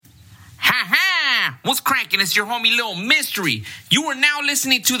What's cracking? It's your homie Lil Mystery. You are now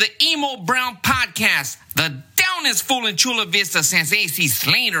listening to the Emo Brown Podcast, the downest fool in Chula Vista since AC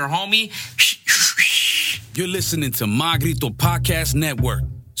Slater, homie. You're listening to My Grito Podcast Network,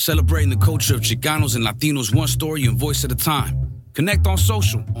 celebrating the culture of Chicanos and Latinos one story and voice at a time. Connect on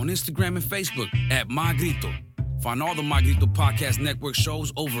social, on Instagram and Facebook at My Grito. Find all the My Grito Podcast Network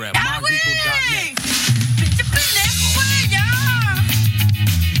shows over at mygrito.net.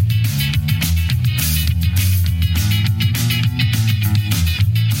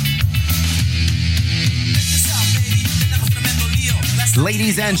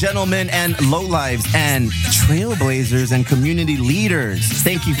 Ladies and gentlemen and lowlives and trailblazers and community leaders,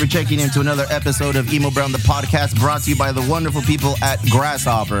 thank you for checking into another episode of Emo Brown, the podcast brought to you by the wonderful people at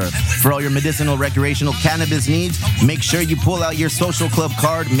Grasshopper. For all your medicinal recreational cannabis needs, make sure you pull out your social club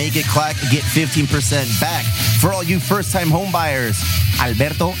card, make it clack, get 15% back. For all you first-time home buyers,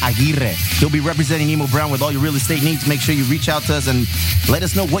 Alberto Aguirre. He'll be representing Emo Brown with all your real estate needs. Make sure you reach out to us and let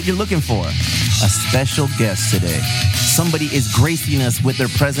us know what you're looking for. A special guest today. Somebody is gracing us with their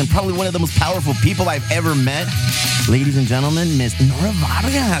presence. Probably one of the most powerful people I've ever met. Ladies and gentlemen, Miss Nora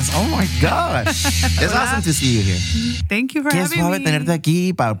Vargas. Oh my God. It's awesome to see you here. Thank you for having me. Qué suave tenerte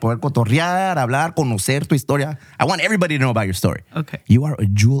aquí para poder cotorrear, hablar, conocer tu historia. I want everybody to know about your story. Okay. You are a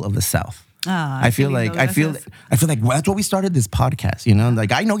jewel of the South. I feel like that's what we started this podcast, you know?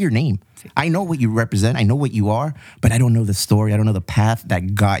 Like, I know your name. I know what you represent. I know what you are, but I don't know the story. I don't know the path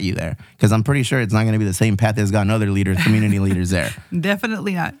that got you there. Because I'm pretty sure it's not going to be the same path that's gotten other leaders, community leaders there.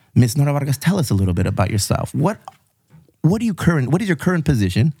 Definitely not. Miss Nora Vargas, tell us a little bit about yourself. What is your current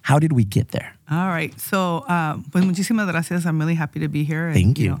position? How did we get there? All right. So, pues muchísimas gracias. I'm really happy to be here. And,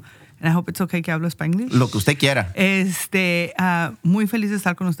 Thank you. And I hope it's okay que hablo Spanglish. Lo que usted quiera. Muy feliz de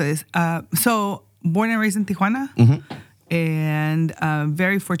estar con ustedes. So, born and raised in Tijuana. Mm-hmm. And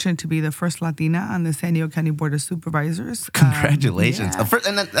very fortunate to be the first Latina on the San Diego County Board of Supervisors. Congratulations. Yeah.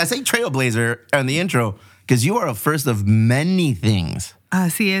 And I say trailblazer on the intro because you are a first of many things.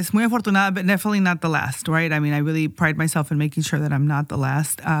 Así es, muy afortunada, but definitely not the last, right? I mean, I really pride myself in making sure that I'm not the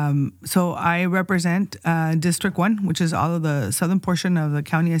last. So I represent District 1, which is all of the southern portion of the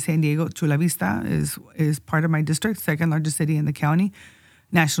county of San Diego. Chula Vista is part of my district, second largest city in the county.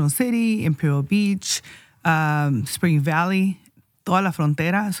 National City, Imperial Beach, Spring Valley, toda la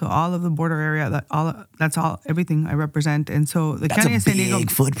frontera, so all of the border area, everything I represent. And so the county of San Diego,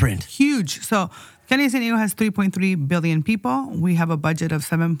 big footprint. Huge. So the county of San Diego has 3.3 billion people. We have a budget of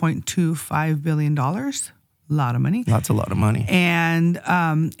 $7.25 billion. A lot of money. That's a lot of money. And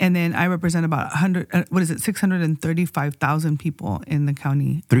then I represent about 635,000 people in the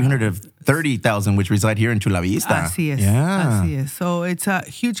county. 330,000, which reside here in Chula Vista. Así es. Yeah. Así es. So it's a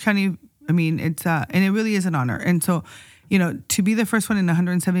huge county. I mean, and it really is an honor. And so, you know, to be the first one in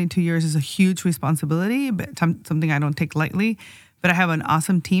 172 years is a huge responsibility, but something I don't take lightly. But I have an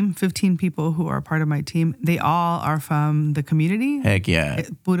awesome team, 15 people who are part of my team. They all are from the community. Heck yeah.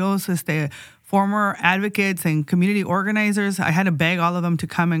 Puros, former advocates and community organizers. I had to beg all of them to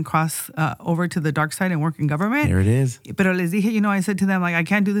come and cross over to the dark side and work in government. There it is. Pero les dije, you know, I said to them, like, I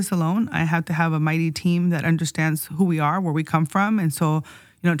can't do this alone. I have to have a mighty team that understands who we are, where we come from. And so,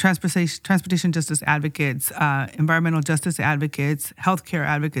 you know, transportation justice advocates, environmental justice advocates, healthcare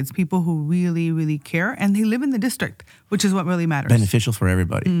advocates, people who really, really care, and they live in the district, which is what really matters. Beneficial for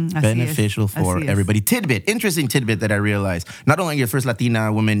everybody. Beneficial for everybody. Interesting tidbit that I realized. Not only are you the first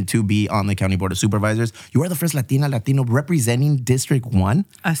Latina woman to be on the County Board of Supervisors, you are the first Latino representing District 1.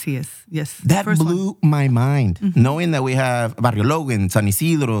 Así es, yes. That blew my mind. Mm-hmm. Knowing that we have Barrio Logan, San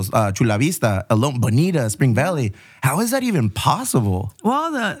Isidro, Chula Vista, Bonita, Spring Valley. How is that even possible?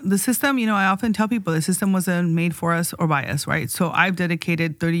 Well, the system, you know, I often tell people the system wasn't made for us or by us, right? So I've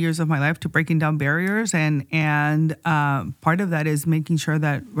dedicated 30 years of my life to breaking down barriers, and part of that is making sure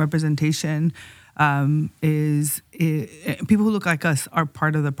that representation is people who look like us are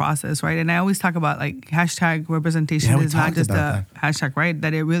part of the process, right? And I always talk about like hashtag representation is not just a hashtag, right?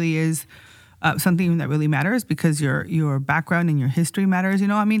 That it really is something that really matters because your background and your history matters. You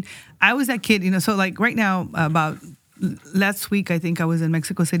know, I mean, I was that kid, you know, so like right now, about last week, I think I was in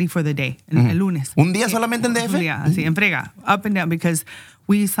Mexico City for the day, el lunes. ¿Un día solamente en DF? Yeah, así, en frega, up and down, because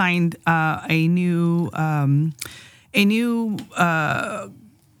we signed a new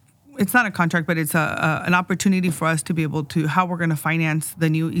it's not a contract, but it's an opportunity for us to be able to, how we're going to finance the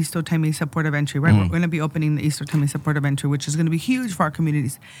new East Otay-Mesa Port of Entry, right? We're going to be opening the East Otay-Mesa Port of Entry, which is going to be huge for our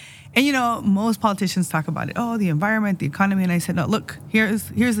communities. And, you know, most politicians talk about it. Oh, the environment, the economy. And I said, no, look, here's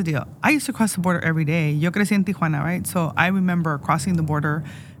the deal. I used to cross the border every day. Yo crecí en Tijuana, right? So I remember crossing the border,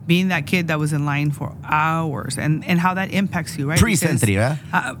 being that kid that was in line for hours and how that impacts you, right? Pre-Sentry, ¿verdad?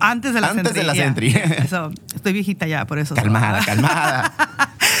 Antes de la Antes de la Sentry. Sentry. So, estoy viejita ya, por eso. Calmada.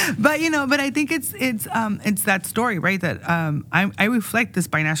 But I think it's that story, right? That I reflect this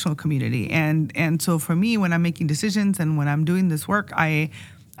binational community, and so for me, when I'm making decisions and when I'm doing this work, I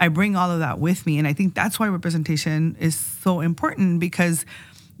bring all of that with me, and I think that's why representation is so important because,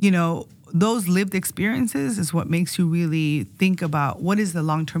 those lived experiences is what makes you really think about what is the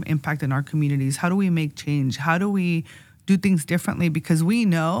long-term impact in our communities. How do we make change? How do we do things differently? Because we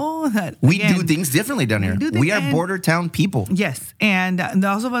know that we do things differently down here. We are border town people. Yes, and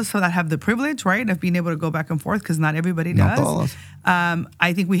those of us that have the privilege, right, of being able to go back and forth, because not everybody does. Not todos.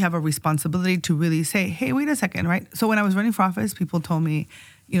 I think we have a responsibility to really say, hey, wait a second, right? So when I was running for office, people told me,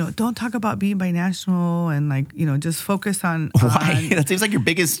 don't talk about being binational and just focus on. Why? That seems like your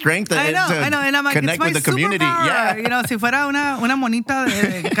biggest strength. I know, and I'm like, connect it's my with the community. Superpower. Yeah. Si fuera una monita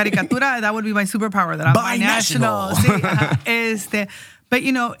de caricatura, that would be my superpower. That I'm binational. Sí, But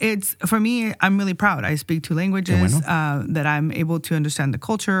it's for me. I'm really proud. I speak 2 languages. That I'm able to understand the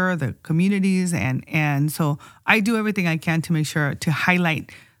culture, the communities, and so I do everything I can to make sure to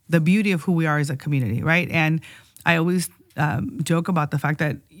highlight the beauty of who we are as a community, right? And I always joke about the fact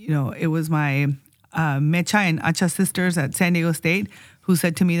that it was my Mecha and Acha sisters at San Diego State who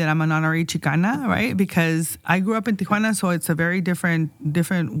said to me that I'm an honorary Chicana, right? Because I grew up in Tijuana, so it's a very different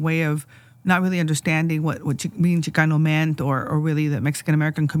way of not really understanding what being Chicano meant or really the Mexican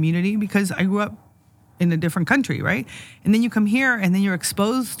American community, because I grew up in a different country, right? And then you come here and then you're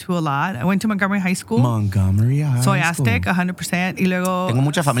exposed to a lot. I went to Montgomery High School. Soy Aztec, 100%. Y luego... Tengo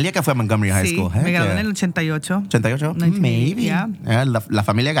mucha familia que fue a Montgomery High School. Me gradué en el 88. 88? Maybe. Yeah. La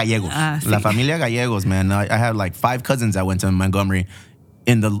familia Gallegos. Sí. La familia Gallegos, man. I have like 5 cousins that went to Montgomery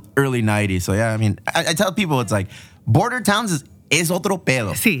in the early 90s. So yeah, I mean, I tell people it's like border towns es otro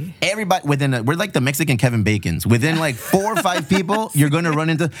pedo. Sí. Everybody we're like the Mexican Kevin Bacons. Within like 4 or 5 people, you're going to run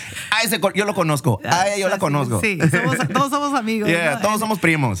into, yo lo conozco. Yo la conozco. Sí, todos somos amigos. Yeah, ¿no? todos somos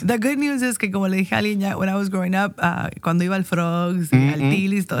primos. The good news is que como le dije a Liña, when I was growing up, cuando iba al Frogs, al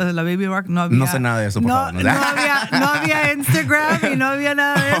Tilly's, todo, la Baby Rock, no había... No sé nada de eso, por favor. No había Instagram y no había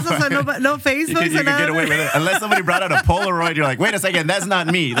nada de eso, so no Facebook. You could get away with it. Unless somebody brought out a Polaroid, you're like, wait a second, that's not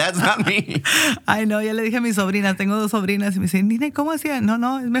me. That's not me. Ay, no, ya le dije a mi sobrina, tengo 2 sobrinas, y me dicen, ¿cómo hacía?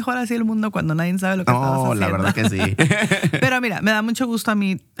 No, es mejor así el mundo cuando nadie sabe lo que estamos haciendo. La verdad que sí. Pero mira, me da mucho gusto a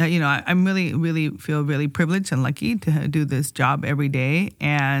mí. I'm really, really feel really privileged and lucky to do this job every day.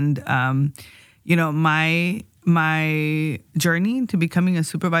 And, my journey to becoming a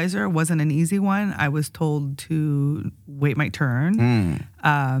supervisor wasn't an easy one. I was told to wait my turn,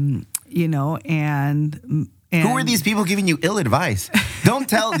 and who are these people giving you ill advice? Don't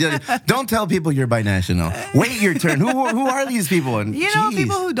tell people you're binational. Wait your turn. Who are these people? And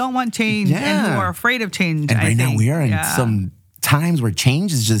people who don't want change and who are afraid of change. And right now we are in some times where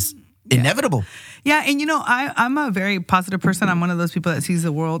change is just inevitable. Yeah, and I'm a very positive person. I'm one of those people that sees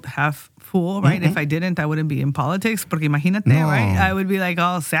the world half full, right? If I didn't, I wouldn't be in politics. Porque imagínate, right? I would be like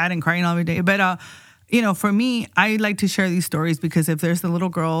all sad and crying all day. But for me, I like to share these stories because if there's a little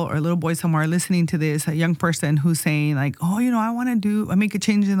girl or a little boy somewhere listening to this, a young person who's saying like, oh, I want to make a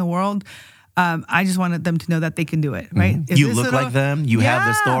change in the world. I just wanted them to know that they can do it, right? You look like them. You have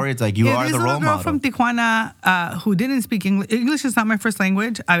the story. It's like you are the role model. Girl from Tijuana who didn't speak English. English is not my first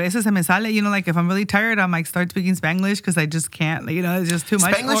language. A veces se me sale, like if I'm really tired, I might start speaking Spanglish because I just can't, it's just too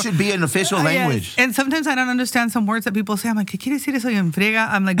much. Spanglish should be an official language. Yes. And sometimes I don't understand some words that people say. I'm like, ¿qué quiere decir eso en friega?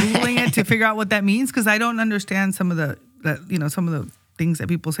 I'm like Googling it to figure out what that means because I don't understand some of the things that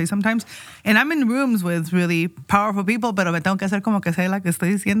people say sometimes. And I'm in rooms with really powerful people, pero me tengo que hacer como que sé la que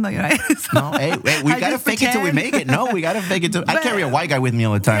estoy diciendo, right? So no, hey, we gotta fake it till we make it. No, we gotta fake it till... I carry a white guy with me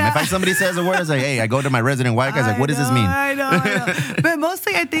all the time. Yeah. If somebody says a word, I say, hey, I go to my resident white guy, I was like, what does this mean? I know. But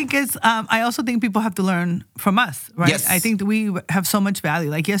mostly I think it's, I also think people have to learn from us, right? Yes. I think that we have so much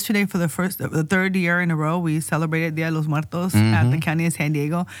value. Like yesterday for the 3rd year in a row, we celebrated Dia de los Muertos at the county of San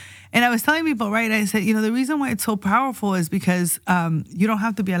Diego. And I was telling people, right, I said, the reason why it's so powerful is because you don't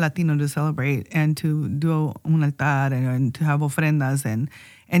have to be a Latino to celebrate and to do un altar and to have ofrendas.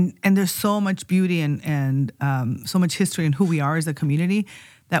 And there's so much beauty and so much history in who we are as a community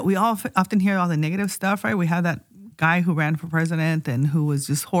that we often hear all the negative stuff, right? We have that guy who ran for president and who was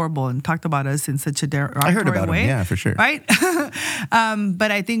just horrible and talked about us in such a derogatory way. I heard about him, yeah, for sure. Right?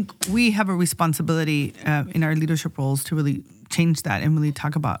 But I think we have a responsibility in our leadership roles to really change that and really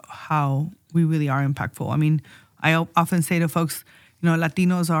talk about how we really are impactful. I mean, I often say to folks,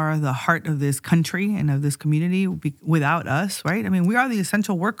 Latinos are the heart of this country and of this community. Without us, right? I mean, we are the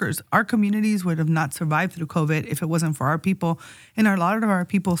essential workers. Our communities would have not survived through COVID if it wasn't for our people. And a lot of our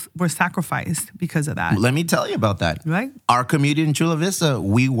people were sacrificed because of that. Let me tell you about that. Right. Our community in Chula Vista,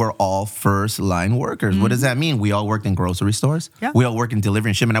 we were all first-line workers. What does that mean? We all worked in grocery stores. Yeah. We all worked in delivery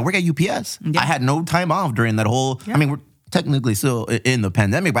and shipment. I work at UPS. Yeah. I had no time off during that whole... I mean, we're technically still in the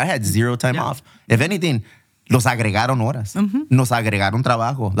pandemic, but I had zero time off. If anything... Nos agregaron horas. Nos agregaron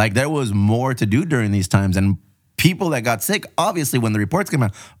trabajo. Like, there was more to do during these times. And people that got sick, obviously, when the reports came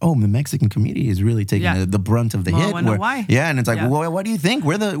out, the Mexican community is really taking the brunt of the hit. I wonder why. Yeah, and it's like, well, what do you think?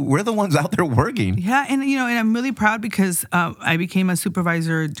 We're the ones out there working. Yeah, and and I'm really proud because I became a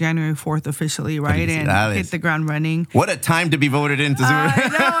supervisor January 4th officially, right? And hit the ground running. What a time to be voted into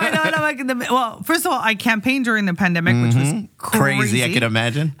supervisor. I know. Well, first of all, I campaigned during the pandemic, which was crazy. I could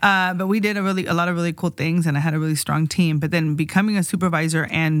imagine. But we did a lot of really cool things, and I had a really strong team. But then becoming a supervisor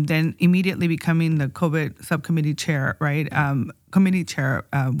and then immediately becoming the COVID subcommittee chair, right? Committee chair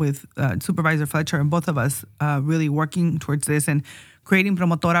with Supervisor Fletcher, and both of us really working towards this and creating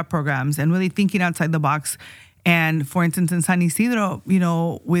promotora programs and really thinking outside the box. And for instance, in San Isidro,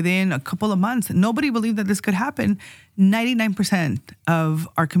 within a couple of months, nobody believed that this could happen. 99% of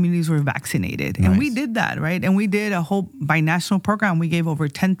our communities were vaccinated. Nice. And we did that, right? And we did a whole binational program. We gave over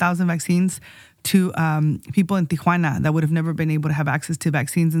 10,000 vaccines to people in Tijuana that would have never been able to have access to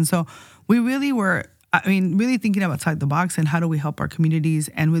vaccines. And so we really were, really thinking outside the box and how do we help our communities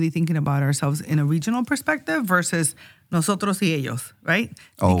and really thinking about ourselves in a regional perspective versus nosotros y ellos, right?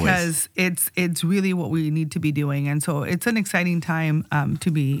 Always. Because it's really what we need to be doing. And so it's an exciting time to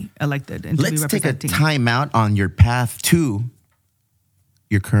be elected and to be representing. Let's take a time out on your path to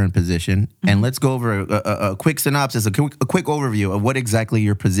your current position, and let's go over a quick synopsis, a quick overview of what exactly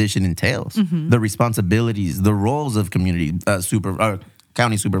your position entails, the responsibilities, the roles of community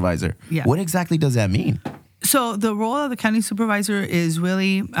county supervisor. Yeah. What exactly does that mean? So the role of the county supervisor is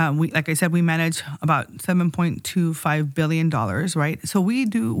really, like I said, we manage about $7.25 billion, right? So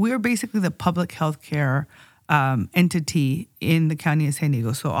we're basically the public health care entity in the county of San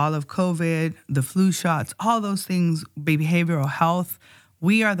Diego. So all of COVID, the flu shots, all those things, behavioral health,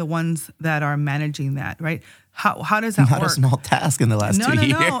 we are the ones that are managing that, right? How does that work? Not a small task in the last 2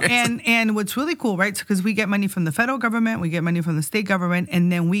 years. No. And what's really cool, right? Because we get money from the federal government, we get money from the state government,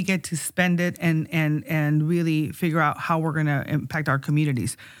 and then we get to spend it and really figure out how we're going to impact our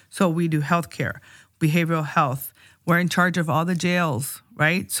communities. So we do healthcare, behavioral health. We're in charge of all the jails,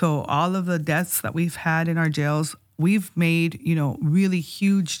 right? So all of the deaths that we've had in our jails, we've made, really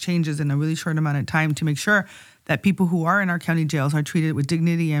huge changes in a really short amount of time to make sure that people who are in our county jails are treated with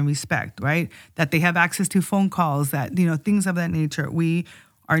dignity and respect, right? That they have access to phone calls, that, things of that nature. We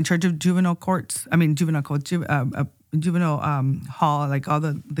are in charge of juvenile hall, like all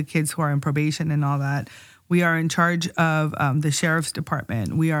the kids who are in probation and all that. We are in charge of the sheriff's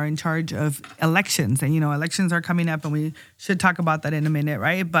department. We are in charge of elections. And, elections are coming up, and we should talk about that in a minute,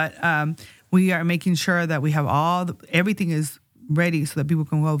 right? But we are making sure that we have everything is ready so that people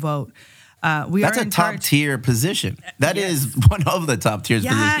can go vote. That's a top-tier position. That is one of the top-tier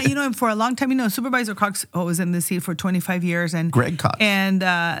positions. Yeah, and for a long time, Supervisor Cox was in the seat for 25 years. And Greg Cox. And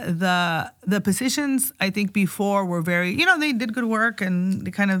the positions, I think, before were very, they did good work and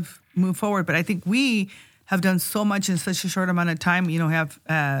they kind of moved forward. But I think we have done so much in such a short amount of time. We have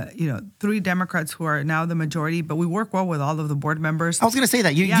 3 Democrats who are now the majority, but we work well with all of the board members. I was going to say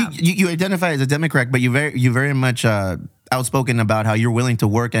that. You identify as a Democrat, but you very much... outspoken about how you're willing to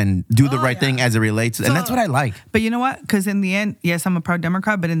work and do the right thing as it relates. And that's what I like. But you know what? Because in the end, yes, I'm a proud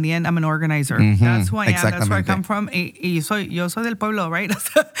Democrat, but in the end, I'm an organizer. That's who I am. That's where I come from. Yo soy del pueblo, right?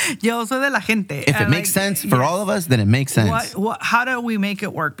 Yo soy de la gente. If it makes sense for all of us, then it makes sense. How do we make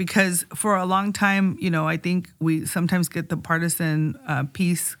it work? Because for a long time, I think we sometimes get the partisan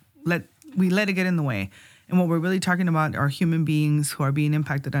piece, we let it get in the way. And what we're really talking about are human beings who are being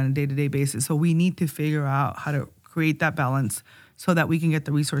impacted on a day-to-day basis. So we need to figure out how to create that balance so that we can get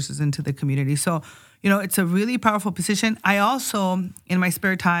the resources into the community. So, it's a really powerful position. I also, in my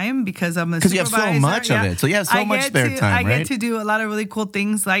spare time, because I'm a supervisor. Because you have so much of it. So you have so much spare time, right? I get to do a lot of really cool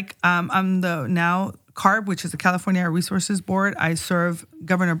things. Like I'm the now CARB, which is the California Air Resources Board. I serve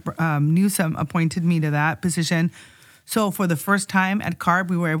Governor Newsom appointed me to that position. So for the first time at CARB,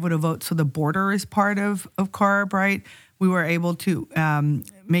 we were able to vote. So the border is part of CARB, right? We were able to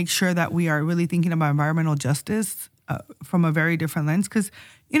make sure that we are really thinking about environmental justice from a very different lens. Because,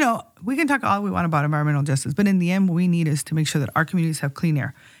 we can talk all we want about environmental justice, but in the end, what we need is to make sure that our communities have clean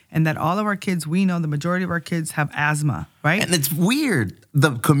air and that all of our kids, we know the majority of our kids have asthma, right? And it's weird,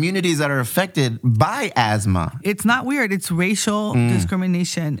 the communities that are affected by asthma. It's not weird. It's racial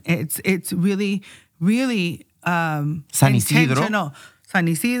discrimination. It's really, really San Isidro. intentional. San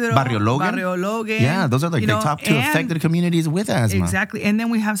Isidro, Barrio Logan. Yeah, those are like the top two affected communities with asthma. Exactly. And then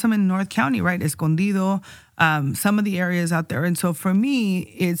we have some in North County, right? Escondido, some of the areas out there. And so for me,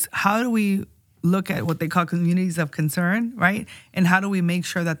 it's how do we look at what they call communities of concern, right? And how do we make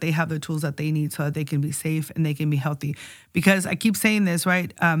sure that they have the tools that they need so that they can be safe and they can be healthy? Because I keep saying this,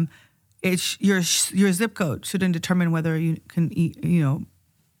 right? It's your zip code shouldn't determine whether you can eat,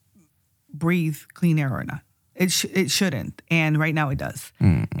 breathe clean air or not. It shouldn't, and right now it does.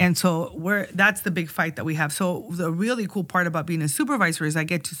 And so that's the big fight that we have. So the really cool part about being a supervisor is I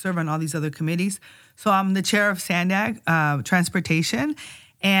get to serve on all these other committees. So I'm the chair of SANDAG, Transportation.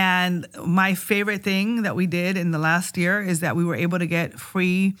 And my favorite thing that we did in the last year is that we were able to get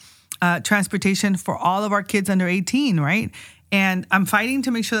free transportation for all of our kids under 18, right? And I'm fighting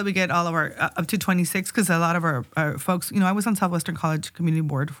to make sure that we get all of our up to 26 because a lot of our folks, I was on Southwestern College Community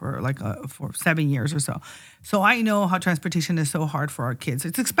Board for for 7 years or so. So I know how transportation is so hard for our kids.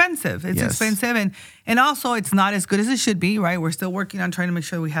 It's expensive. It's expensive. And also it's not as good as it should be, right? We're still working on trying to make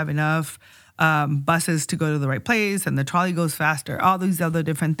sure we have enough buses to go to the right place and the trolley goes faster, all these other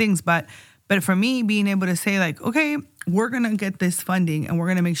different things. But for me, being able to say like, okay, we're going to get this funding and we're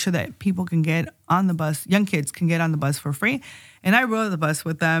going to make sure that people can get on the bus, young kids can get on the bus for free. And I rode the bus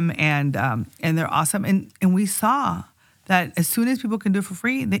with them and they're awesome. And we saw that as soon as people can do it for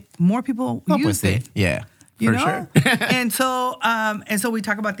free, more people use it. Yeah. For sure. and so we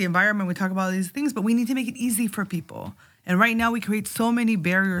talk about the environment, we talk about these things, but we need to make it easy for people. And right now we create so many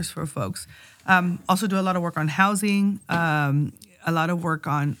barriers for folks. Also do a lot of work on housing, a lot of work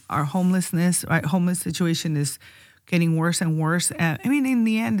on our homelessness, right? Homeless situation is getting worse and worse. I mean, in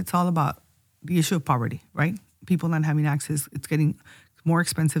the end, it's all about the issue of poverty, right? People not having access. It's getting more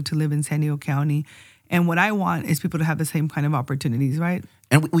expensive to live in San Diego County. And what I want is people to have the same kind of opportunities, right?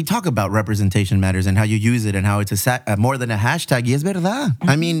 And we talk about representation matters and how you use it and how it's more than a hashtag. Y es verdad.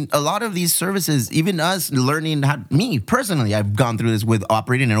 I mean, a lot of these services, even us learning, me personally, I've gone through this with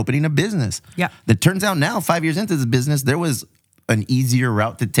operating and opening a business. Yeah. It turns out now, 5 years into this business, there was an easier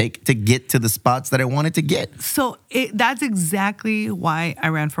route to take to get to the spots that I wanted to get. So that's exactly why I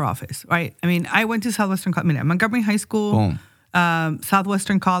ran for office, right? I mean, I went to Southwestern College, at Montgomery High School,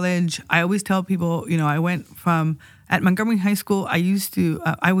 Southwestern College. I always tell people, I went at Montgomery High School, I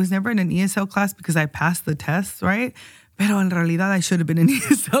was never in an ESL class because I passed the tests, right? Pero en realidad I should have been in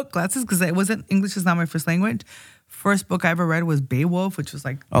ESL classes because English is not my first language. First book I ever read was Beowulf, which was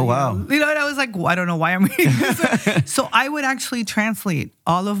like, oh, wow. And I was like, well, I don't know why I'm reading this. So I would actually translate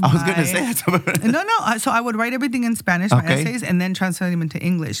all of my... I was going to say that. No. So I would write everything in Spanish, my essays, and then translate them into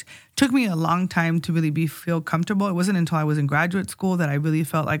English. Took me a long time to really feel comfortable. It wasn't until I was in graduate school that I really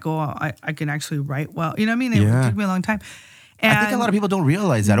felt like, I can actually write well. You know what I mean? It took me a long time. And I think a lot of people don't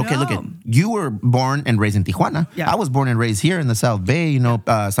realize that. Okay, look, you were born and raised in Tijuana. Yeah. I was born and raised here in the South Bay,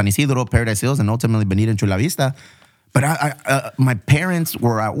 San Isidro, Paradise Hills, and ultimately Bonita and Chula Vista. But my parents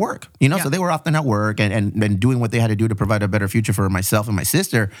were at work, so they were often at work and doing what they had to do to provide a better future for myself and my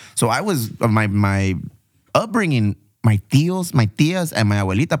sister. So I was, my upbringing, my tias, and my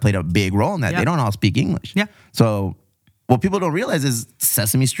abuelita played a big role in that. They don't all speak English. Yeah. So what people don't realize is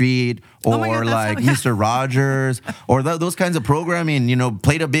Sesame Street or Mr. Rogers or those kinds of programming,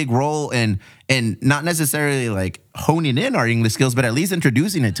 played a big role in not necessarily like honing in our English skills, but at least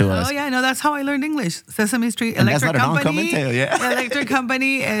introducing it to us. Oh yeah, no, that's how I learned English. Sesame Street, Electric Company, Electric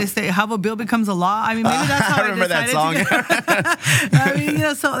Company, how a bill becomes a law. I mean, maybe that's how I remember that song. I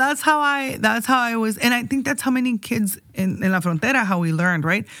mean, so that's how I was, and I think that's how many kids in La Frontera how we learned,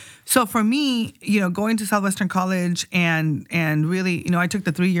 right? So for me, going to Southwestern College and really, I took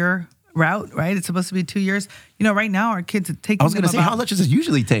the 3-year route, right? It's supposed to be 2 years. Right now our kids are taking. I was going to say, how much does it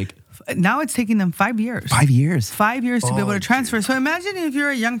usually take? Now it's taking them 5 years. 5 years. 5 years to be able to transfer. So imagine if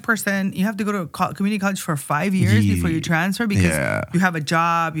you're a young person, you have to go to community college for 5 years before you transfer because you have a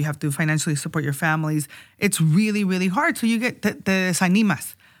job, you have to financially support your families. It's really, really hard. So you get te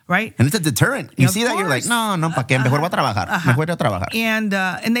desanimas, right? And it's a deterrent. You see that, you're like, no, ¿pa qué? Mejor voy a trabajar. Mejor voy a trabajar. And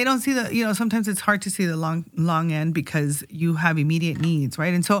they don't see sometimes it's hard to see the long end because you have immediate needs,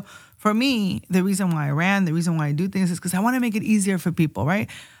 right? And so for me, the reason why I ran, the reason why I do things is because I want to make it easier for people, right?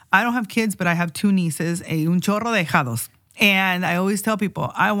 I don't have kids, but I have 2 nieces, un chorro de hijados. And I always tell people,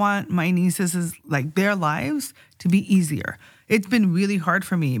 I want my nieces, their lives to be easier. It's been really hard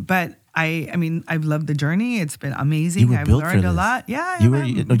for me, but I mean, I've loved the journey. It's been amazing. You were I've built for learned a this. lot. Yeah, You were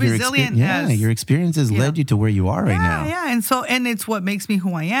I'm your resilient. your experiences led you to where you are right now. Yeah, and it's what makes me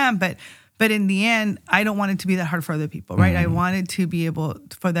who I am. But in the end, I don't want it to be that hard for other people, right? I wanted to be able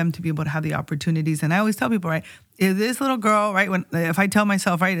for them to be able to have the opportunities. And I always tell people, right, if this little girl, right, if I tell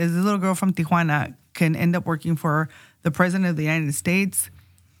myself, right, if this little girl from Tijuana can end up working for the president of the United States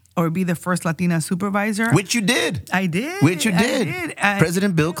or be the first Latina supervisor. Which you did. I did. Which you did.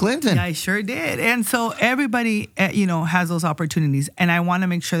 President Bill Clinton. I sure did. And so everybody, has those opportunities. And I want to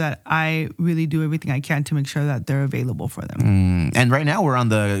make sure that I really do everything I can to make sure that they're available for them. And right now we're on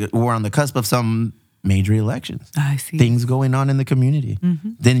the cusp of some major elections. I see. Things going on in the community.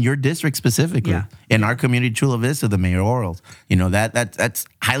 Then your district specifically. Yeah. In our community, Chula Vista, the mayorals. That's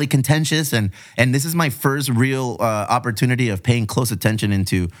highly contentious. And this is my first real opportunity of paying close attention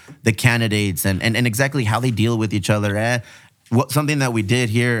into the candidates and exactly how they deal with each other. Something that we did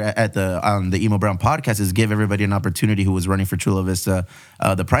here on the Emo Brown podcast is give everybody an opportunity who was running for Chula Vista,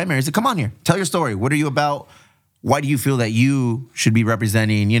 the primaries, to come on here. Tell your story. What are you about? Why do you feel that you should be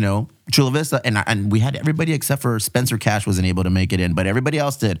representing, Chula Vista? And we had everybody except for Spencer Cash wasn't able to make it in, but everybody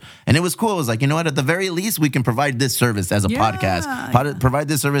else did. And it was cool. It was like, at the very least, we can provide this service as a podcast. Provide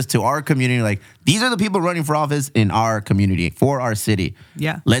this service to our community. Like, these are the people running for office in our community, for our city.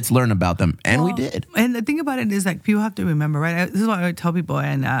 Yeah. Let's learn about them. And we did. And the thing about it is, like, people have to remember, right? This is what I would tell people.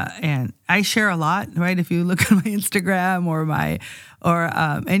 And I share a lot, right? If you look at my Instagram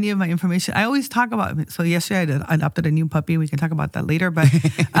or any of my information, I always talk about. So yesterday I adopted a new puppy. We can talk about that later. But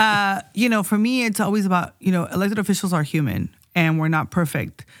for me, it's always about elected officials are human and we're not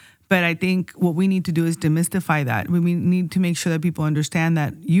perfect. But I think what we need to do is demystify that. We need to make sure that people understand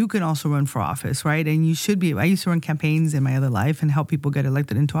that you can also run for office, right? And you should be. I used to run campaigns in my other life and help people get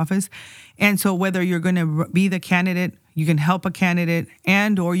elected into office. And so whether you're going to be the candidate, you can help a candidate,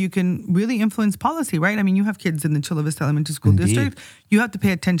 or you can really influence policy, right? I mean, you have kids in the Chula Vista Elementary School District. You have to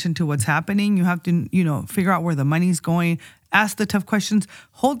pay attention to what's happening. You have to, figure out where the money's going, ask the tough questions,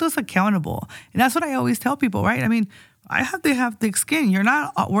 hold us accountable. And that's what I always tell people, right? I mean, I have to have thick skin. We're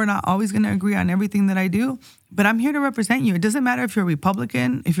not always going to agree on everything that I do, but I'm here to represent you. It doesn't matter if you're a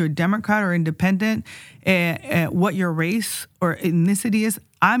Republican, if you're a Democrat or independent, what your race or ethnicity is.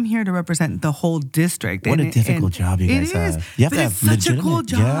 I'm here to represent the whole district. What a difficult job you guys have. You have to have it's such a cool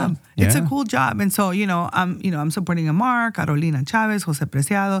job. Yeah. It's a cool job. And so, I'm supporting Amar, Carolina Chavez, Jose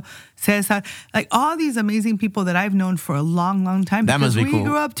Preciado, Cesar, like all these amazing people that I've known for a long, long time. That must be cool. We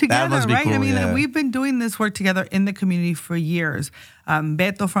grew up together, that must be right? Cool, I mean, yeah. we've been doing this work together in the community for years.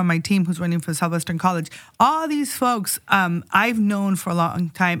 Beto from my team, who's running for Southwestern College. All these folks I've known for a long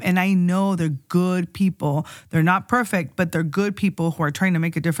time, and I know they're good people. They're not perfect, but they're good people who are trying to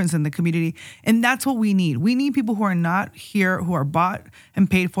make a difference in the community. And that's what we need. We need people who are not here, who are bought and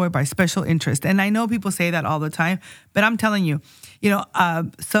paid for by special interest. And I know people say that all the time, but I'm telling you,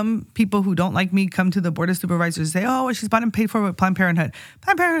 some people who don't like me come to the Board of Supervisors and say, oh, well, she's bought and paid for with Planned Parenthood.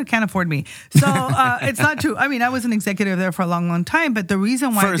 Planned Parenthood can't afford me. So it's not true. I mean, I was an executive there for a long, long time, but the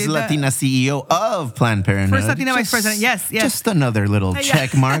reason why First Latina CEO of Planned Parenthood. First Latina Vice President, yes. Just another little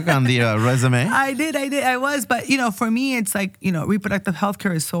check mark on the resume. I was. But, for me, it's like, reproductive health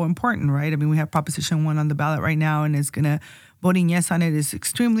care is so important, right? I mean, we have Proposition 1 on the ballot right now, and voting yes on it is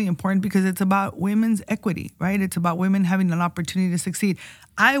extremely important because it's about women's equity, right? It's about women having an opportunity to succeed.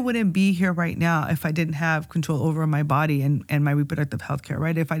 I wouldn't be here right now if I didn't have control over my body and my reproductive health care,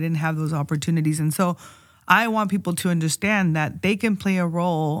 right? If I didn't have those opportunities. And so I want people to understand that they can play a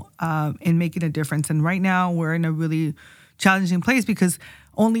role in making a difference. And right now we're in a really challenging place because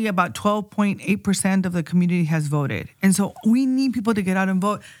only about 12.8% of the community has voted. And so we need people to get out and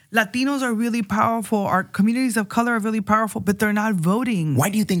vote. Latinos are really powerful. Our communities of color are really powerful, but they're not voting. Why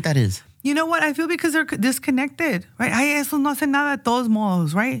do you think that is? You know what? I feel because they're disconnected, right? Ay, eso no hace nada de todos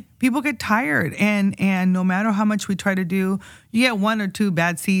modos, right? People get tired, and no matter how much we try to do, you get one or two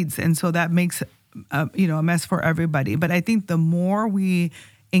bad seeds, and so that makes a mess for everybody. But I think the more we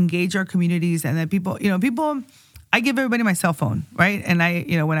engage our communities and that people, I give everybody my cell phone, right? And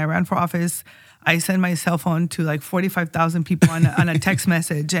when I ran for office, I send my cell phone to like 45,000 people on a text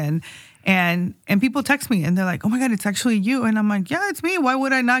message, and people text me and they're like, "Oh my God, it's actually you!" And I'm like, "Yeah, it's me. Why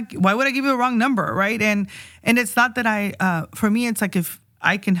would I give you a wrong number, right?" And it's not that for me, it's like if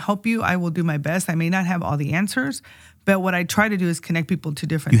I can help you, I will do my best. I may not have all the answers, but what I try to do is connect people to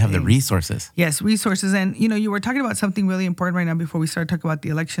different. You have things. the resources. Yes, resources, and you were talking about something really important right now before we started talking about the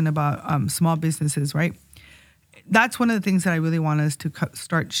election about small businesses, right? That's one of the things that I really want us to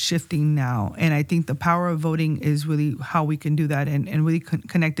start shifting now. And I think the power of voting is really how we can do that and really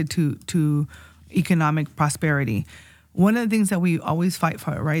connected to economic prosperity. one of the things that we always fight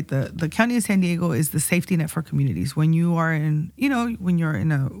for, right? The County of San Diego is the safety net for communities. When you are in, when you're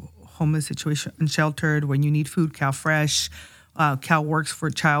in a homeless situation, unsheltered, when you need food, CalFresh, Cal Works for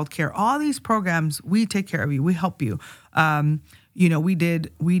childcare, all these programs, we take care of you. We help you. We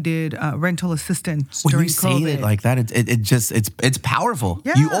did rental assistance When during you COVID. say it like that, it's powerful.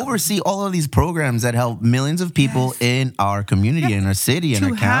 Yeah. You oversee all of these programs that help millions of people in our community, in our city, in our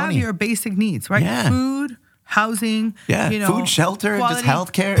to county. have your basic needs, right? Yeah. Food, housing, Food, shelter, just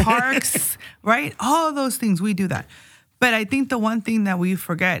quality healthcare. parks, right? All of those things, we do that. But I think the one thing that we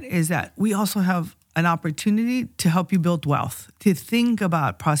forget is that we also have an opportunity to help you build wealth, to think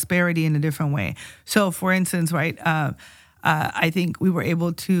about prosperity in a different way. So, for instance, right, I think we were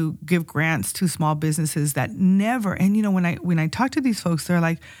able to give grants to small businesses that never. And when I talk to these folks, they're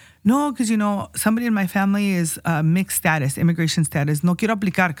like, "No, because somebody in my family is mixed status, immigration status. No quiero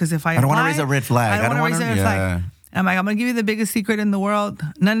aplicar because if I don't wanna apply, raise a red flag. I don't want to raise a red flag." I'm like, I'm gonna give you the biggest secret in the world.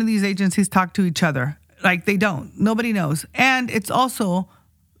 None of these agencies talk to each other. Like they don't. Nobody knows. And it's also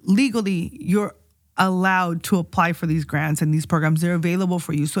legally you're allowed to apply for these grants and these programs. They're available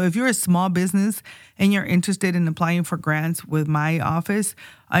for you. So if you're a small business and you're interested in applying for grants with my office,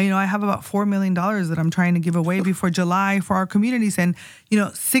 I have about $4 million that I'm trying to give away before July for our communities. And,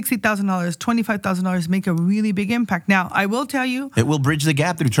 $60,000, $25,000 make a really big impact. Now, I will tell you. It will bridge the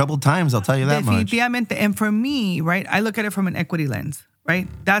gap through troubled times, I'll tell you that much. Definitivamente. And for me, right, I look at it from an equity lens. Right?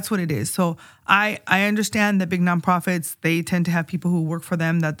 That's what it is. So I understand that big nonprofits, they tend to have people who work for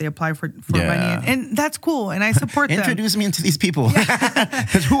them that they apply for money. And that's cool. And I support them. Introduce me into these people.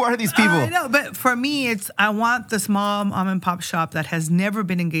 Because who are these people? I know. But for me, I want the small mom and pop shop that has never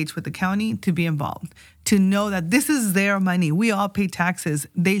been engaged with the county to be involved, to know that this is their money. We all pay taxes.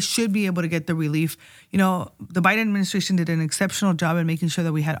 They should be able to get the relief. The Biden administration did an exceptional job in making sure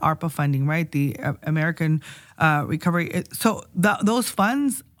that we had ARPA funding, right? The American Recovery. So those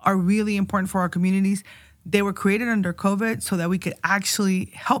funds are really important for our communities. They were created under COVID so that we could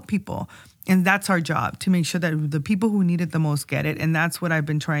actually help people. And that's our job, to make sure that the people who need it the most get it. And that's what I've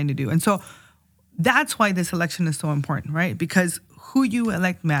been trying to do. And so that's why this election is so important, right? Because who you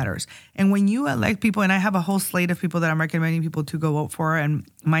elect matters. And when you elect people, and I have a whole slate of people that I'm recommending people to go vote for, and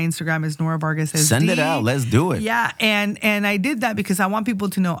my Instagram is Nora Vargas SD. Send it out. Let's do it. Yeah, and I did that because I want people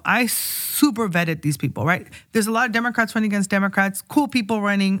to know I super vetted these people, right? There's a lot of Democrats running against Democrats, cool people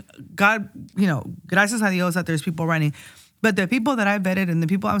running. God, gracias a Dios that there's people running. But the people that I vetted and the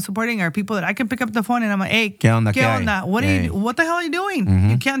people I'm supporting are people that I can pick up the phone and I'm like, hey, ¿Qué onda? What the hell are you doing? Mm-hmm.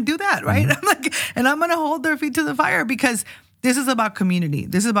 You can't do that, right? Mm-hmm. I'm like, and I'm going to hold their feet to the fire because this is about community.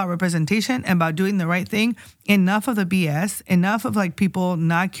 This is about representation and about doing the right thing. Enough of the BS, enough of people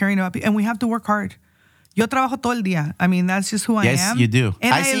not caring about people. And we have to work hard. Yo trabajo todo el día. I mean, that's just who I am. Yes, you do.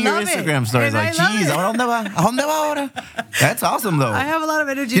 And I see your Instagram stories like, geez, ¿a dónde va ahora? That's awesome, though. I have a lot of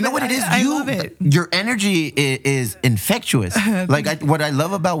energy. You know what it is? I love it. Your energy is infectious. What I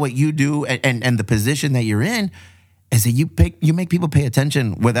love about what you do and the position that you're in is that you make people pay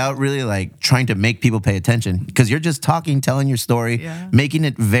attention without really trying to make people pay attention, because you're just talking, telling your story, making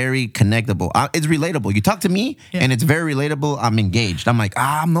it very connectable. It's relatable. You talk to me and it's very relatable. I'm engaged. I'm like,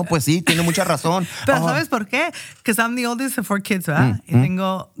 no, pues sí, tiene mucha razón. Pero ¿sabes por qué? Because I'm the oldest of 4 kids, ¿verdad? Y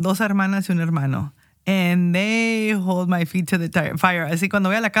tengo 2 hermanas y un hermano. And they hold my feet to the fire. Así cuando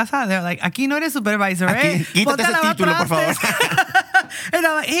voy a la casa, they're like, aquí no eres supervisor, ¿eh? Quítate ese título, por favor. And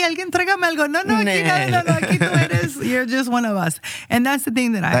I'm like, hey, alguien tráigame algo. No, aquí tú eres. You're just one of us. And that's the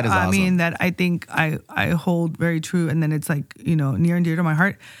thing that awesome. that I think I hold very true. And then it's near and dear to my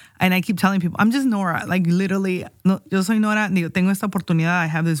heart. And I keep telling people, I'm just Nora. Literally, yo soy Nora. Tengo esta oportunidad. I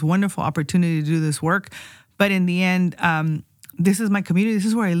have this wonderful opportunity to do this work. But in the end, this is my community. This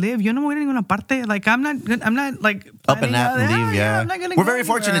is where I live. Yo no me voy a ninguna parte. I'm not up and out and leave. Yeah, I'm not gonna we're go very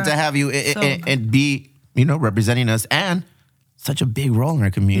fortunate anywhere. to have you and be representing us and such a big role in our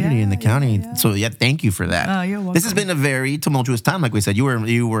community in the county. Yeah. So thank you for that. You're welcome. This has been a very tumultuous time. Like we said,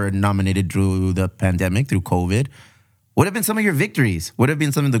 you were nominated through the pandemic, through COVID. What have been some of your victories? What have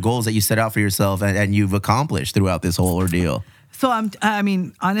been some of the goals that you set out for yourself and you've accomplished throughout this whole ordeal? So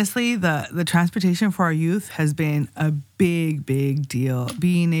honestly, the transportation for our youth has been a big, big deal.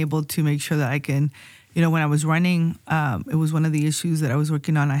 Being able to make sure that I can, when I was running, it was one of the issues that I was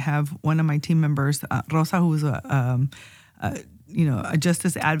working on. I have one of my team members, Rosa, who's a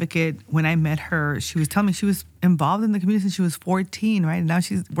justice advocate. When I met her, she was telling me she was involved in the community since she was 14, right? And now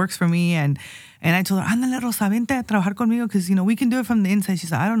she works for me. And I told her, ándale, Rosa, vente a trabajar conmigo because, we can do it from the inside. She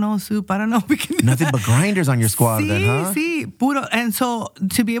said, I don't know, Soup. I don't know if we can do Nothing that. but grinders on your squad then, huh? Sí, puro. And so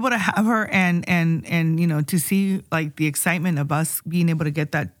to be able to have her and to see like the excitement of us being able to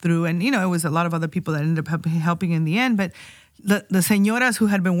get that through. And, it was a lot of other people that ended up helping in the end. But the señoras who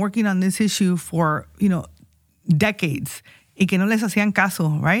had been working on this issue for, decades, y que no les hacían caso,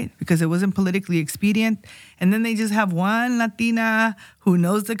 right? Because it wasn't politically expedient. And then they just have one Latina who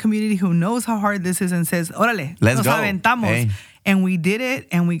knows the community, who knows how hard this is and says, órale, let's nos go. Aventamos. Hey. And we did it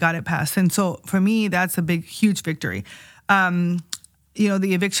and we got it passed. And so for me, that's a huge victory.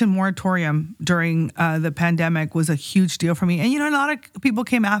 The eviction moratorium during the pandemic was a huge deal for me. And, a lot of people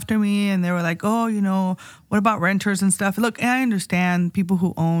came after me and they were like, oh, what about renters and stuff? Look, I understand people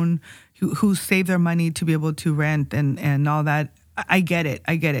who own, who save their money to be able to rent and all that. I get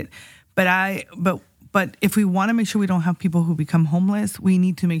it. But if we want to make sure we don't have people who become homeless, we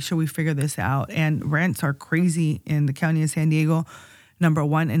need to make sure we figure this out. And rents are crazy in the county of San Diego, number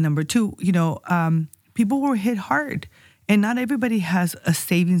one. And number two, people were hit hard. And not everybody has a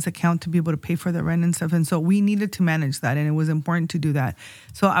savings account to be able to pay for their rent and stuff. And so we needed to manage that. And it was important to do that.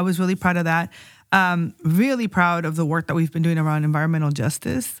 So I was really proud of that. Really proud of the work that we've been doing around environmental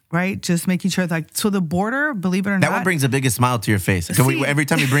justice, right? Just making sure so the border, believe it or not. That one brings the biggest smile to your face. Every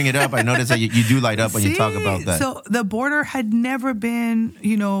time you bring it up, I notice that you do light up when you talk about that. So the border had never been,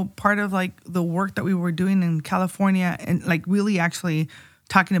 part of like the work that we were doing in California and like really actually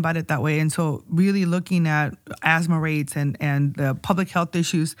talking about it that way. And so really looking at asthma rates and the public health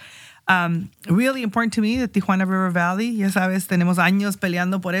issues. Really important to me, the Tijuana River Valley. Ya sabes, tenemos años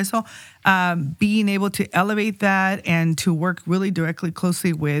peleando por eso. Being able to elevate that and to work really directly,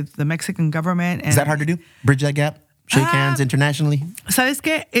 closely with the Mexican government. Is that hard to do? Bridge that gap? Shake hands internationally? ¿Sabes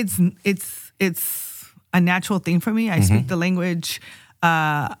qué? It's a natural thing for me. I speak the language.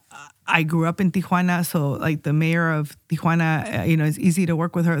 I grew up in Tijuana, so like the mayor of Tijuana, it's easy to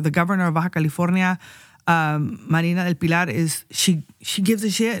work with her. The governor of Baja California, Marina del Pilar, she gives a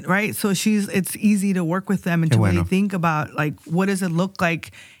shit, right? So it's easy to work with them and to really think about like what does it look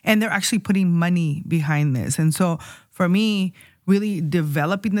like, and they're actually putting money behind this. And so for me, really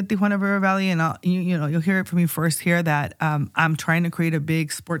developing the Tijuana River Valley, and you'll hear it from me first here that I'm trying to create a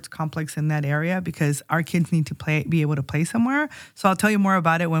big sports complex in that area because our kids need to be able to play somewhere. So I'll tell you more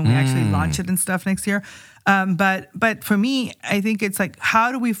about it when we actually launch it and stuff next year. But for me, I think it's like,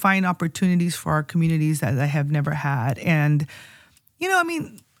 how do we find opportunities for our communities that I have never had? And,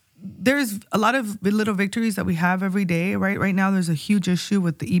 there's a lot of little victories that we have every day, right? Right now, there's a huge issue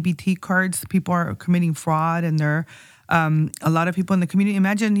with the EBT cards. People are committing fraud, and they're a lot of people in the community.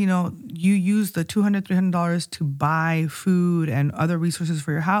 Imagine, you use the $200, $300 to buy food and other resources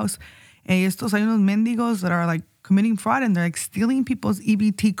for your house. And estos hay unos mendigos that are like committing fraud and they're like stealing people's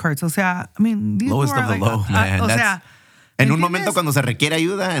EBT cards. O sea, these lowest of the like, low, man. En un momento cuando se requiere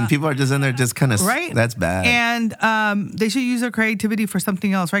ayuda and people are just in there just kind of, right? That's bad. And they should use their creativity for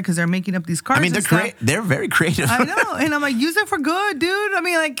something else, right? Because they're making up these cards. They're very creative. I know. And I'm like, use it for good, dude.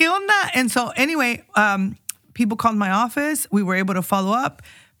 Like, ¿qué onda? And so anyway, people called my office. We were able to follow up.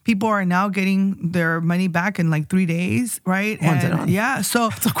 People are now getting their money back in like 3 days, right? Yeah,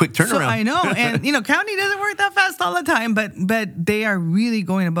 so it's a quick turnaround. So I know, and county doesn't work that fast all the time, but they are really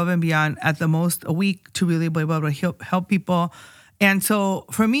going above and beyond at the most a week to really be able to help people. And so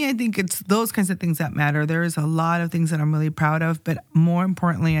for me, I think it's those kinds of things that matter. There's a lot of things that I'm really proud of, but more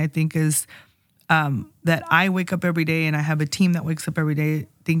importantly, I think is that I wake up every day and I have a team that wakes up every day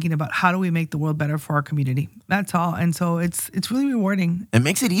thinking about how do we make the world better for our community. That's all. And so it's really rewarding. It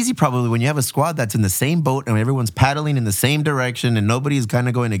makes it easy probably when you have a squad that's in the same boat and everyone's paddling in the same direction and nobody's kind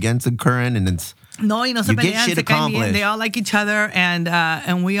of going against the current and it's... No, se pelean, se caen bien. They all like each other,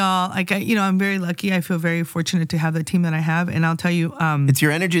 and we all like. I'm very lucky. I feel very fortunate to have the team that I have, and I'll tell you, it's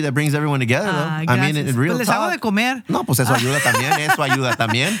your energy that brings everyone together, though. In real les talk. hago de comer. No, pues eso ayuda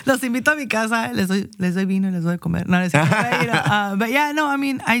también. Los invito a mi casa, les doy vino, les doy de comer. No, but yeah, no, I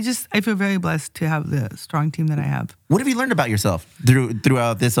feel very blessed to have the strong team that I have. What have you learned about yourself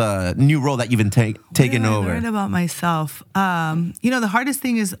throughout this new role that you've been taking over? What have I learned about myself? The hardest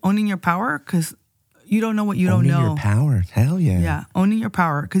thing is owning your power because you don't know what you don't know. Owning your power. Hell yeah. Yeah, owning your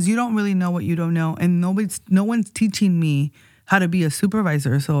power because you don't really know what you don't know. And no one's teaching me how to be a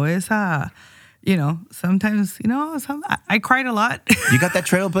supervisor. So it's, sometimes, I cried a lot. You got that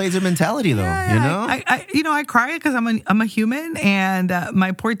trailblazer mentality though, I cry because I'm a human and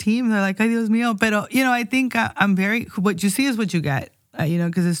my poor team, they're like, ay Dios mío. Pero, I think I'm what you see is what you get,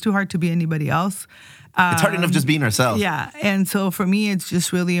 because it's too hard to be anybody else. It's hard enough just being ourselves. Yeah. And so for me, it's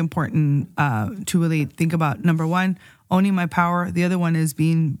just really important to really think about, number one, owning my power. The other one is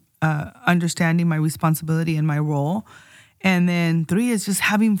being understanding my responsibility and my role. And then 3 is just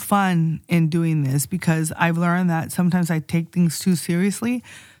having fun in doing this, because I've learned that sometimes I take things too seriously.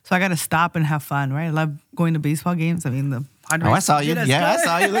 So I got to stop and have fun, right? I love going to baseball games. I mean, the Padres I saw you. Yeah, I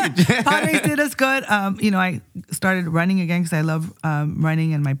saw you. Look at Padres did us good. I started running again because I love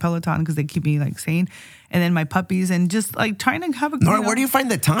running, and my Peloton because they keep me like sane. And then my puppies, and just like trying to have a good. Nora, where do you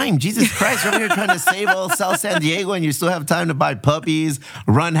find the time? Jesus Christ, you're over here trying to save all South San Diego, and you still have time to buy puppies,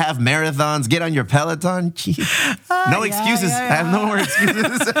 run half marathons, get on your Peloton. No excuses. Yeah. I have no more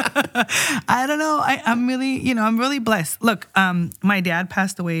excuses. I don't know. I'm really blessed. Look, my dad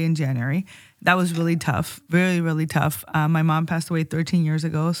passed away in January. That was really tough, really, really tough. My mom passed away 13 years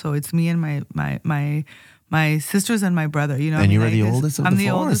ago, so it's me and my sisters and my brother. And you were the oldest of the four. I'm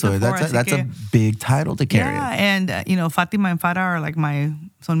the oldest of four. That's a big title to carry. Yeah, and Fatima and Farah are like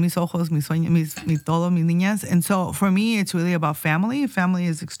son mis ojos, mis sueños, mi todo, mis niñas. And so for me, it's really about family. Family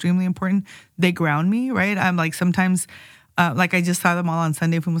is extremely important. They ground me, right? I'm like sometimes. Like I just saw them all on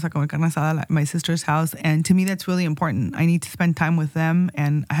Sunday. Fuimos a comer carne asada at my sister's house. And to me, that's really important. I need to spend time with them.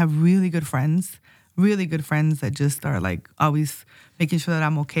 And I have really good friends that just are like always making sure that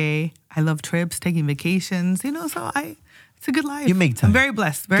I'm okay. I love trips, taking vacations, so it's a good life. You make time. I'm very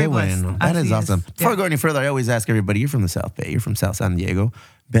blessed, very blessed. Bueno. That is awesome. Before I go any further, I always ask everybody, you're from the South Bay, you're from South San Diego.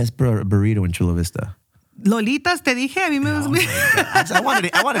 Best burrito in Chula Vista. Lolitas, te dije, a mí me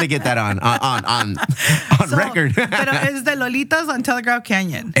I wanted to get that on record. Pero es de Lolitas on Telegraph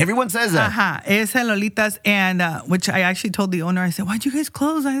Canyon. Everyone says that. Es en Lolitas, and which I actually told the owner, I said, why'd you guys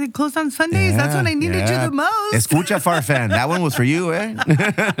close? I think closed on Sundays. That's when I needed you the most. Escucha, Farfan. That one was for you, eh?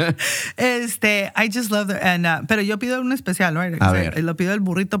 I just love it. And, pero yo pido un especial, right? Lo pido el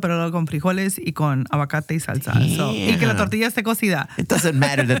burrito, pero luego con frijoles y con aguacate y salsa. Y que la tortilla esté cocida. It doesn't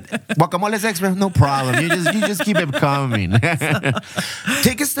matter. Guacamole is extra, no problem. You just keep it coming.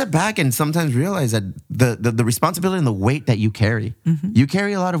 Take a step back and sometimes realize that the responsibility and the weight that you carry. Mm-hmm. You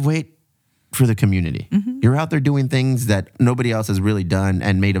carry a lot of weight for the community. Mm-hmm. You're out there doing things that nobody else has really done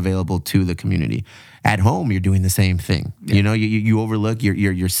and made available to the community. At home, you're doing the same thing. Yeah. You overlook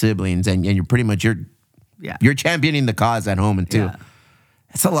your siblings, and you're pretty much you're championing the cause at home, and too. Yeah.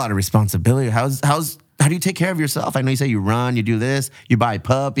 It's a lot of responsibility. How do you take care of yourself? I know you say you run, you do this, you buy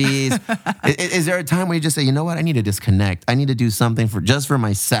puppies. Is there a time where you just say, you know what, I need to disconnect. I need to do something just for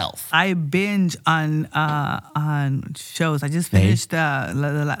myself? I binge on shows. I just finished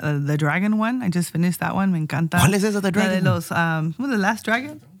the Dragon one. I just finished that one. Me encanta. ¿Cuál es esa, the Dragon? The Last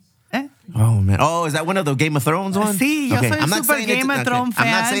Dragon. Oh, man. Oh, is that one of the Game of Thrones ones? Sí, yo soy super Game of Thrones fan.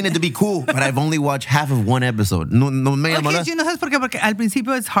 I'm not saying it to be cool, but I've only watched half of one episode. No me llama. Okay, ¿sabes por qué? Porque al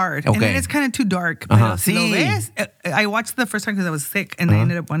principio it's hard. Okay. And then it's kind of too dark. Pero si lo ves, I watched the first time because I was sick, and I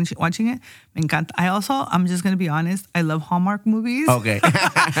ended up watching it. Me encanta. I'm just going to be honest, I love Hallmark movies. Okay.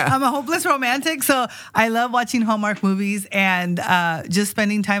 I'm a hopeless romantic, so I love watching Hallmark movies and just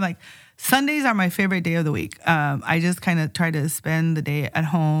spending time like... Sundays are my favorite day of the week. I just kind of try to spend the day at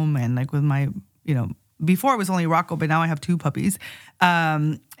home and like with my, before it was only Rocco, but now I have 2 puppies.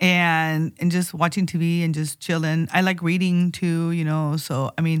 And just watching TV and just chilling. I like reading too, so,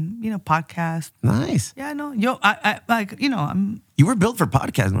 podcasts. Nice. Yeah, no, I like, I'm. You were built for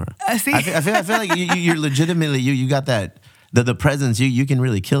podcasts, Nora. See? I feel like you're legitimately, you got that, the presence, you can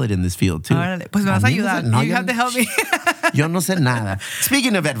really kill it in this field too. Órale, pues me vas a ayudar. You have to help me. Yo no sé nada.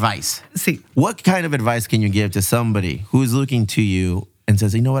 Speaking of advice, sí. What kind of advice can you give to somebody who's looking to you and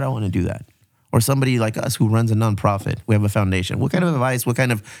says, you know what, I want to do that? Or somebody like us who runs a nonprofit, we have a foundation. What kind of advice, what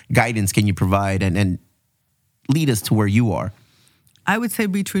kind of guidance can you provide and lead us to where you are? I would say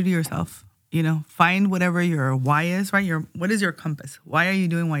be true to yourself. Find whatever your why is, right? What is your compass? Why are you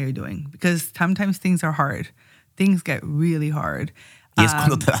doing what you're doing? Because sometimes things are hard. Things get really hard. Y es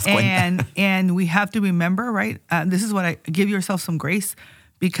cuando te das cuenta. And we have to remember, right? This is what I give yourself some grace,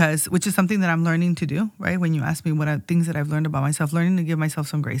 which is something that I'm learning to do, right? When you ask me what are things that I've learned about myself, learning to give myself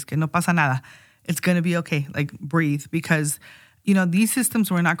some grace. Que no pasa nada. It's going to be okay. Like breathe, because, these systems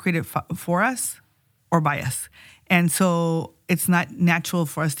were not created for us or by us. And so it's not natural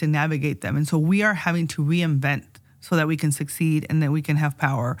for us to navigate them. And so we are having to reinvent so that we can succeed and that we can have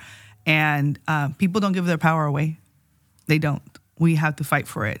power. And people don't give their power away. They don't. We have to fight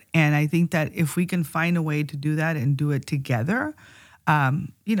for it. And I think that if we can find a way to do that and do it together, we're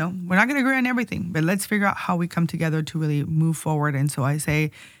not going to agree on everything, but let's figure out how we come together to really move forward. And so I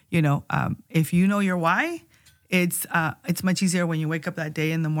say, if you know your why, it's much easier when you wake up that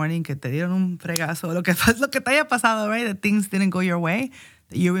day in the morning que te dieron un fregazo, lo que te haya pasado, right? That things didn't go your way.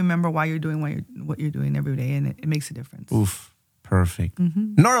 that you remember why you're doing what you're doing every day, and it makes a difference. Oof, perfect.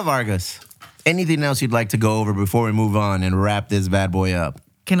 Nora Vargas, anything else you'd like to go over before we move on and wrap this bad boy up?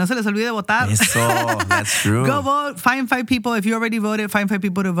 Que no se les olvide votar. Eso, that's true. Go vote. Find 5 people. If you already voted, find 5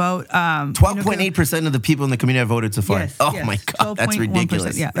 people to vote. 12.8% of the people in the community have voted so far. Yes, My God, that's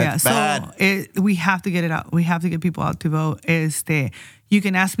ridiculous. That's bad. So we have to get it out. We have to get people out to vote. You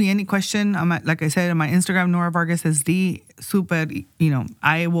can ask me any question. Like I said, on my Instagram, Nora Vargas SD. Super,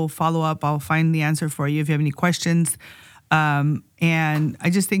 I will follow up. I'll find the answer for you if you have any questions. And I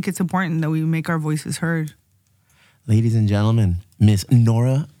just think it's important that we make our voices heard. Ladies and gentlemen, Miss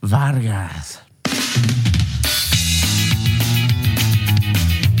Nora Vargas.